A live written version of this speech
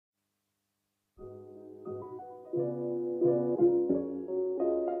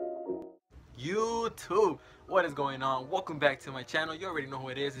YouTube. What is going on? Welcome back to my channel. You already know who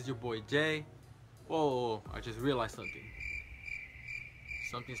it is. It's your boy Jay. Whoa, I just realized something.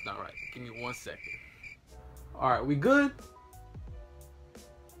 Something's not right. Give me 1 second. Alright, we good?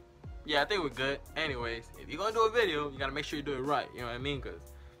 Yeah, I think we're good. Anyways, if you're gonna do a video, you gotta make sure you do it right. You know what I mean? Because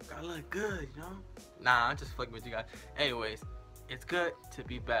you gotta look good, you know? Nah, I'm just fucking with you guys. Anyways, it's good to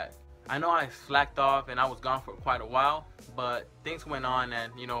be back. I know I slacked off and I was gone for quite a while, but things went on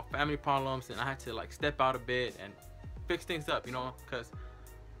and, you know, family problems, and I had to like step out a bit and fix things up, you know, because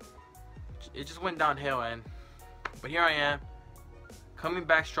it just went downhill. But here I am, coming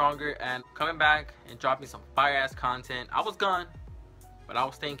back stronger and coming back and dropping some fire ass content. I was gone, but I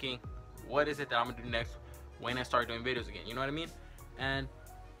was thinking, what is it that I'm gonna do next when I start doing videos again? You know what I mean? And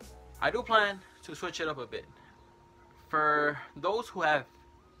I do plan to switch it up a bit. For those who have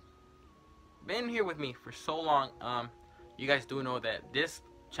been here with me for so long, you guys do know that this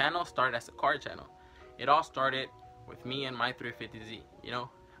channel started as a car channel. It all started with me and my 350Z. You know,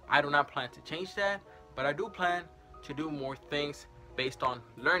 I do not plan to change that, but I do plan to do more things based on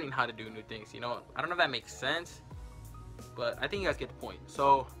learning how to do new things. You know, I don't know if that makes sense, but I think you guys get the point.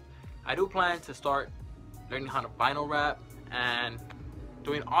 So I do plan to start learning how to vinyl wrap and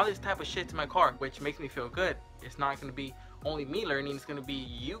doing all this type of shit to my car, which makes me feel good. It's not going to be only me learning, it's going to be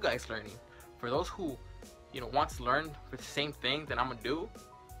you guys learning. For those who, you know, want to learn for the same thing that I'm gonna do,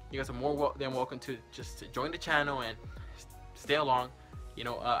 you guys are more than welcome to just join the channel and stay along. You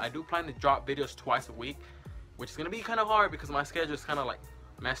know, I do plan to drop videos twice a week, which is gonna be kind of hard because my schedule is kind of like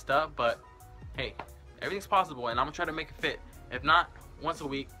messed up. But hey, everything's possible, and I'm gonna try to make it fit. If not, once a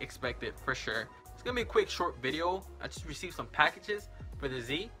week, expect it for sure. It's gonna be a quick, short video. I just received some packages for the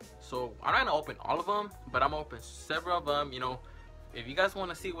Z, so I'm not gonna open all of them, but I'm gonna open several of them. You know, if you guys want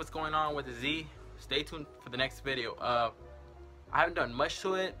to see what's going on with the Z, stay tuned for the next video. I haven't done much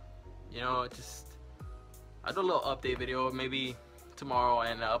to it, you know, just I'll do a little update video maybe tomorrow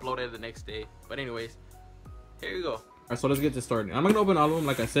and upload it the next day. But anyways, here you go. Alright, so let's get this started. I'm not gonna open all of them,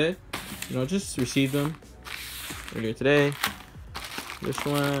 like I said. You know, just received them earlier today. This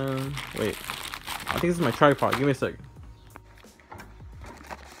one, wait, I think this is my tripod. Give me a second.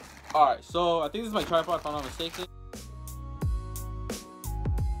 Alright, so I think this is my tripod if I'm not mistaken.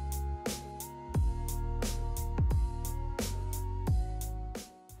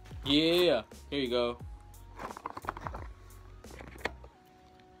 Yeah, here you go.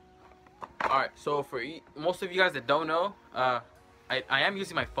 Alright, so for most of you guys that don't know, I am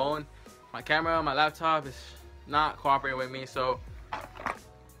using my phone. My camera, my laptop is not cooperating with me, so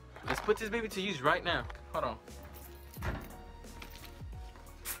let's put this baby to use right now. Hold on.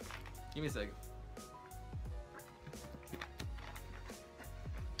 Give me a second.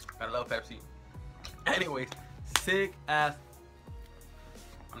 Gotta love Pepsi. Anyways, sick ass.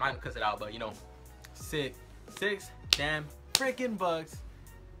 I'm not gonna cuss it out, but you know, six damn freaking bucks.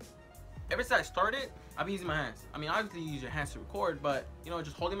 Ever since I started, I've been using my hands. I mean, obviously you use your hands to record, but you know,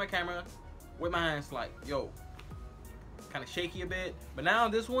 just holding my camera with my hands, like, yo, kind of shaky a bit. But now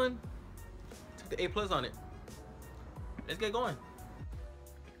this one took the A+ on it. Let's get going.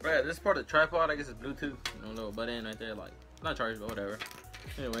 Right, this is part of the tripod. I guess it's Bluetooth. You know, little button right there, like not charged, but whatever.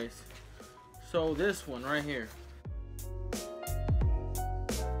 Anyways, so this one right here.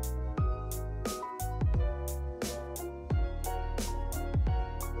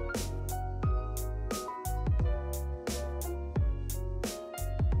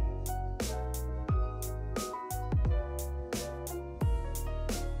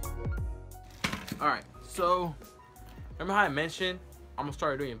 Alright, so remember how I mentioned I'm gonna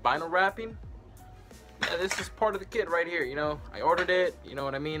start doing vinyl wrapping? Yeah, this is part of the kit right here. You know, I ordered it, you know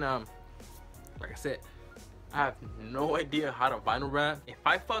what I mean? Like I said, I have no idea how to vinyl wrap. If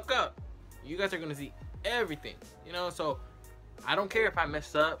I fuck up, you guys are gonna see everything, you know? So I don't care if I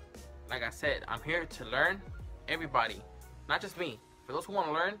mess up. Like I said, I'm here to learn. Everybody, not just me. For those who want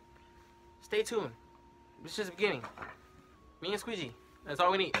to learn, stay tuned. This is just the beginning. Me and Squeegee, that's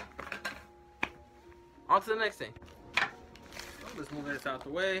all we need. On to the next thing. So let's move this out the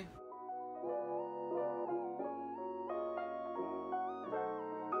way.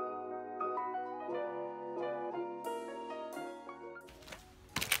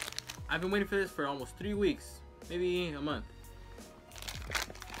 I've been waiting for this for almost 3 weeks, maybe a month.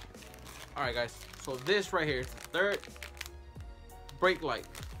 Alright guys, so this right here is the third brake light.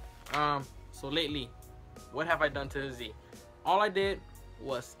 So lately, what have I done to the Z? All I did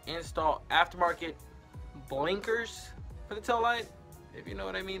was install aftermarket blinkers for the tail light, if you know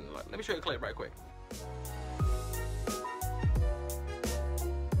what I mean. Let me show you a clip right quick.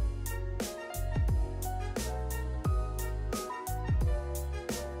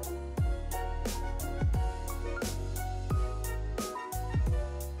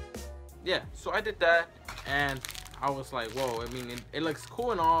 yeah, so I did that, and I was like, whoa, I mean, it looks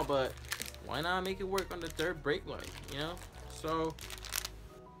cool and all, but why not make it work on the third brake light, you know? So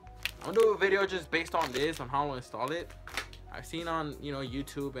I'm gonna do a video just based on this, on how to install it. I've seen on, you know,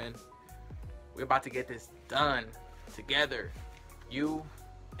 YouTube, and we're about to get this done together, you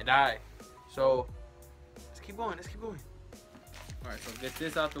and I. So let's keep going, let's keep going. All right, so get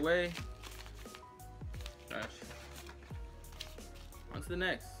this out the way. Gosh. On to the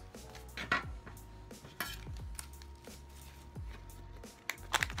next.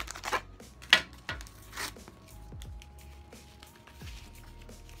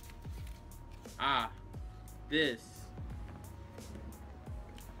 This.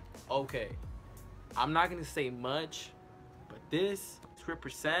 Okay, I'm not gonna say much, but this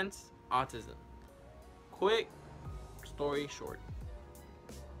represents autism. Quick story short.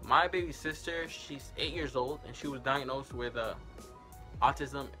 My baby sister, she's 8 years old, and she was diagnosed with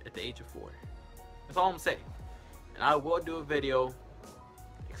autism at the age of 4. That's all I'm saying. And I will do a video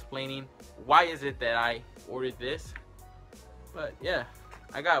explaining why is it that I ordered this. But yeah,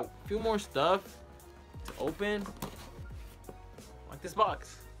 I got a few more stuff to open, like this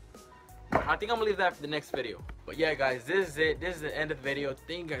box. I think I'm gonna leave that for the next video. But yeah guys, this is it. This is the end of the video.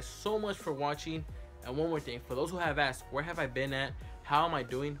 Thank you guys so much for watching. And one more thing, for those who have asked, where have I been at, how am I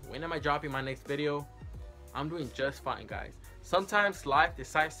doing, when am I dropping my next video, I'm doing just fine guys. Sometimes life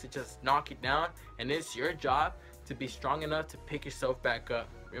decides to just knock you down, and it's your job to be strong enough to pick yourself back up.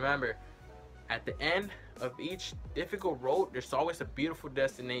 Remember, at the end of each difficult road, there's always a beautiful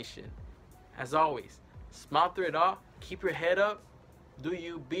destination. As always, smile through it all, keep your head up, do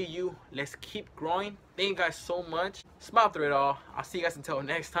you, be you, let's keep growing. Thank you guys so much. Smile through it all. I'll see you guys until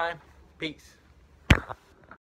next time. Peace.